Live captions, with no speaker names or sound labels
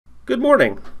Good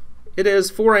morning. It is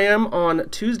 4 a.m. on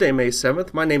Tuesday, May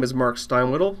 7th. My name is Mark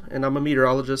Steinwittel, and I'm a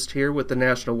meteorologist here with the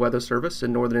National Weather Service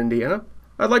in Northern Indiana.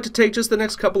 I'd like to take just the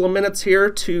next couple of minutes here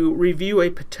to review a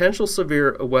potential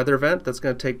severe weather event that's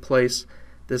going to take place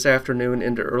this afternoon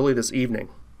into early this evening.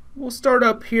 We'll start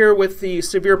up here with the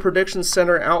Severe Prediction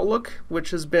Center outlook,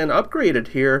 which has been upgraded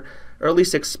here, or at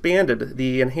least expanded.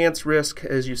 The enhanced risk,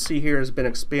 as you see here, has been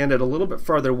expanded a little bit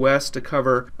farther west to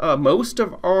cover most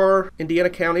of our Indiana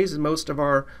counties and most of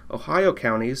our Ohio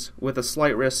counties, with a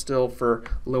slight risk still for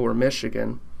lower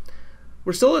Michigan.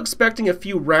 We're still expecting a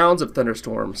few rounds of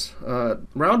thunderstorms.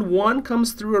 Round one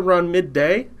comes through around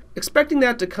midday, expecting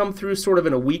that to come through sort of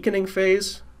in a weakening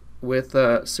phase with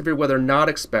severe weather not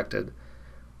expected.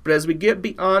 But as we get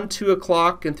beyond 2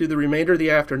 o'clock and through the remainder of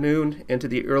the afternoon into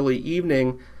the early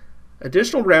evening,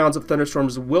 additional rounds of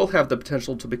thunderstorms will have the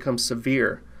potential to become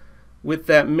severe, with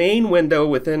that main window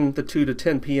within the 2 to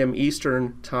 10 p.m.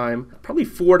 Eastern time, probably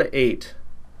 4 to 8,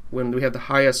 when we have the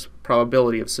highest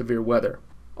probability of severe weather.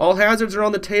 All hazards are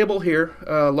on the table here.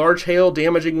 Large hail,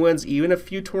 damaging winds, even a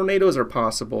few tornadoes are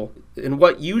possible. And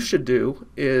what you should do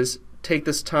is take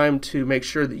this time to make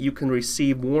sure that you can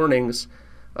receive warnings,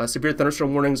 severe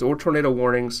thunderstorm warnings or tornado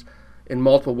warnings in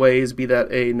multiple ways, be that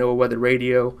a NOAA weather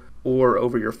radio or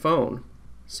over your phone.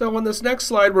 So on this next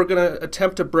slide, we're going to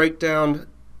attempt to break down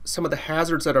some of the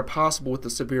hazards that are possible with the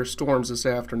severe storms this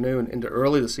afternoon into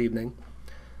early this evening.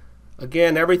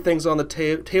 Again, everything's on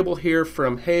the table here,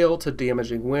 from hail to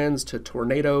damaging winds to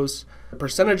tornadoes. The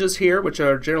percentages here, which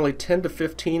are generally 10 to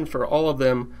 15 for all of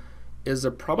them, is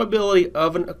the probability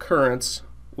of an occurrence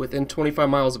within 25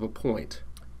 miles of a point.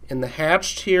 In the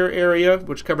hatched here area,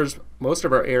 which covers most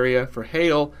of our area for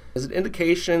hail, is an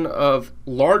indication of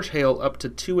large hail up to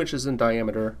 2 inches in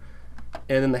diameter.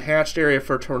 And in the hatched area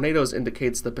for tornadoes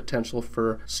indicates the potential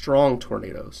for strong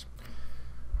tornadoes.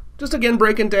 Just again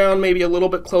breaking down maybe a little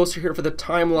bit closer here for the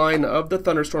timeline of the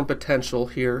thunderstorm potential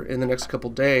here in the next couple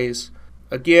days.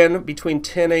 Again, between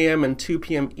 10 a.m. and 2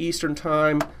 p.m. Eastern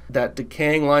Time, that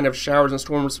decaying line of showers and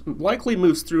storms likely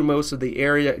moves through most of the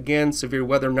area. Again, severe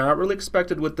weather not really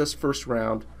expected with this first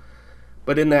round.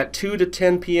 But in that 2 to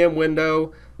 10 p.m.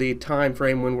 window, the time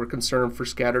frame when we're concerned for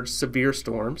scattered severe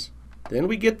storms. Then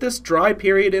we get this dry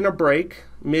period in a break,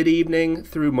 mid-evening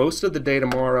through most of the day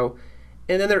tomorrow.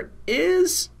 And then there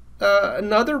is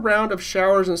another round of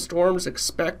showers and storms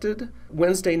expected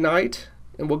Wednesday night,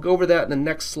 and we'll go over that in the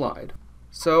next slide.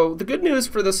 So the good news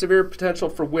for the severe potential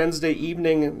for Wednesday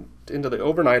evening into the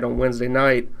overnight on Wednesday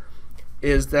night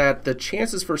is that the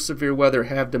chances for severe weather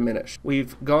have diminished.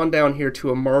 We've gone down here to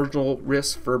a marginal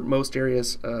risk for most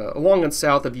areas along and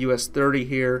south of US 30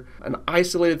 here, an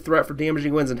isolated threat for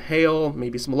damaging winds and hail,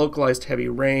 maybe some localized heavy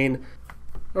rain.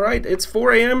 All right, it's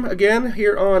 4 a.m. again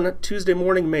here on Tuesday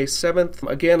morning, May 7th.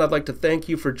 Again, I'd like to thank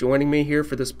you for joining me here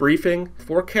for this briefing.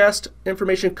 Forecast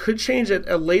information could change at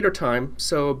a later time,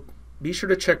 so be sure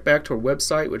to check back to our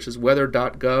website, which is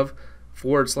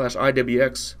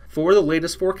weather.gov/IWX, for the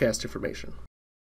latest forecast information.